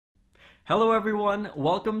Hello everyone,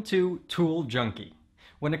 welcome to Tool Junkie.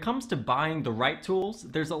 When it comes to buying the right tools,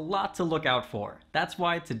 there's a lot to look out for. That's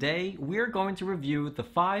why today we're going to review the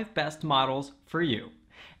 5 best models for you.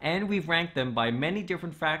 And we've ranked them by many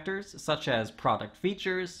different factors such as product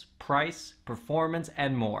features, price, performance,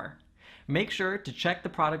 and more. Make sure to check the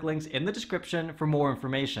product links in the description for more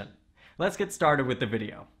information. Let's get started with the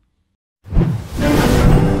video.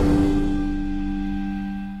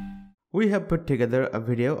 We have put together a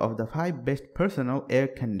video of the 5 best personal air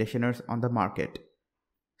conditioners on the market.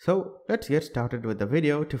 So let's get started with the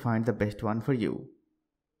video to find the best one for you.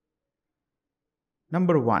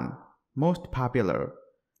 Number 1. Most popular,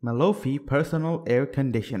 MELOPHY Personal Air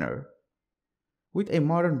Conditioner. With a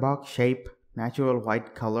modern box shape, natural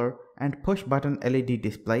white color, and push-button LED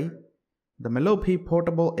display, the MELOPHY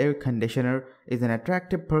Portable Air Conditioner is an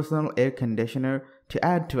attractive personal air conditioner to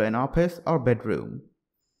add to an office or bedroom.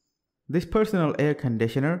 This personal air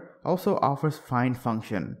conditioner also offers fine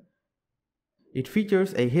function. It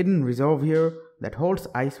features a hidden reservoir that holds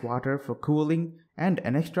ice water for cooling and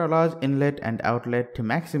an extra large inlet and outlet to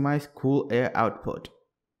maximize cool air output.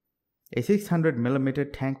 A 600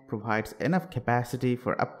 mm tank provides enough capacity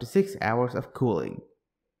for up to 6 hours of cooling.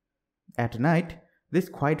 At night, this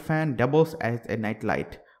quiet fan doubles as a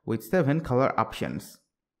nightlight with 7 color options.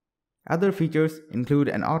 Other features include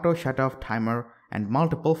an auto shut-off timer and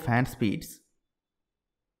multiple fan speeds.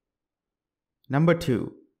 Number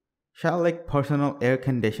 2. SHAALEK Personal Air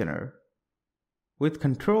Conditioner. With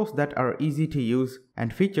controls that are easy to use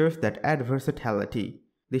and features that add versatility,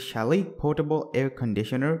 the SHAALEK Portable Air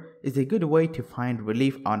Conditioner is a good way to find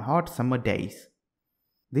relief on hot summer days.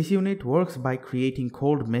 This unit works by creating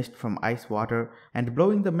cold mist from ice water and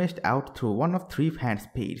blowing the mist out through one of 3 fan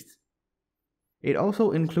speeds. It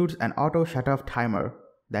also includes an auto shut-off timer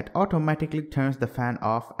that automatically turns the fan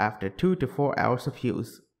off after 2 to 4 hours of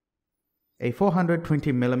use. A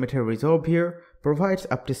 420 mm reservoir provides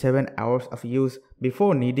up to 7 hours of use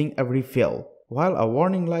before needing a refill, while a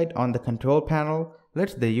warning light on the control panel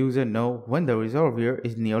lets the user know when the reservoir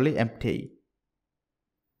is nearly empty.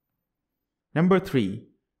 Number 3.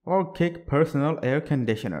 OYRGCIK Personal Air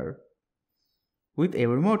Conditioner. With a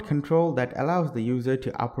remote control that allows the user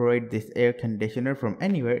to operate this air conditioner from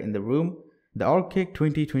anywhere in the room, the OYRGCIK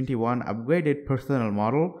 2021 upgraded personal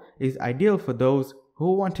model is ideal for those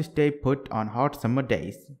who want to stay put on hot summer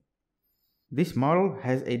days. This model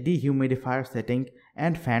has a dehumidifier setting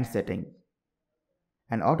and fan setting.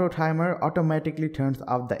 An auto timer automatically turns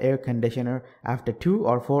off the air conditioner after 2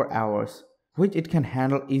 or 4 hours, which it can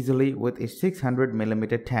handle easily with its 600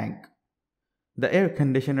 mm tank. The air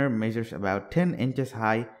conditioner measures about 10 inches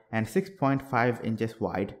high and 6.5 inches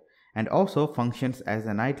wide, and also functions as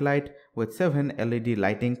a nightlight with 7 LED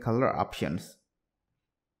lighting color options.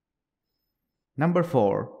 Number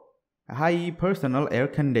 4. HAYI Personal Air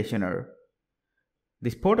Conditioner.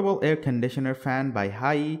 This portable air conditioner fan by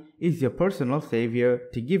HAYI is your personal savior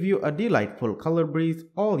to give you a delightful color breeze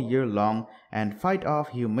all year long and fight off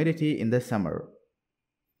humidity in the summer.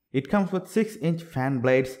 It comes with 6-inch fan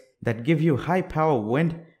blades that give you high power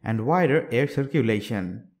wind and wider air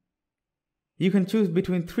circulation. You can choose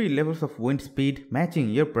between 3 levels of wind speed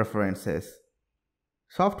matching your preferences.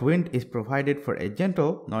 Soft wind is provided for a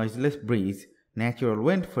gentle, noiseless breeze, natural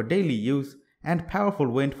wind for daily use, and powerful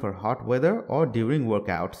wind for hot weather or during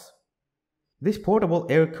workouts. This portable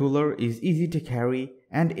air cooler is easy to carry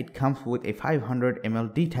and it comes with a 500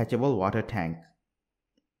 ml detachable water tank.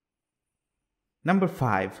 Number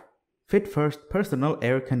 5. Fitfirst Personal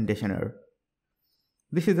Air Conditioner.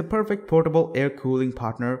 This is a perfect portable air cooling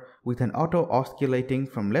partner with an auto oscillating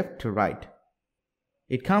from left to right.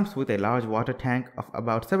 It comes with a large water tank of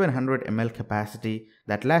about 700 ml capacity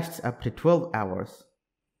that lasts up to 12 hours.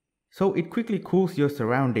 So it quickly cools your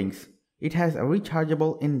surroundings. It has a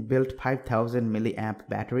rechargeable inbuilt 5000 mAh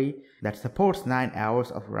battery that supports 9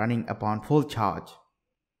 hours of running upon full charge.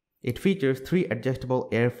 It features 3 adjustable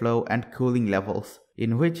airflow and cooling levels,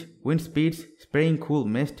 in which wind speeds, spraying cool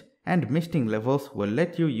mist, and misting levels will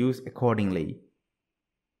let you use accordingly.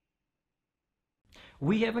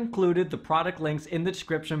 We have included the product links in the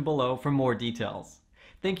description below for more details.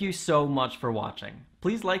 Thank you so much for watching.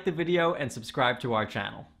 Please like the video and subscribe to our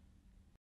channel.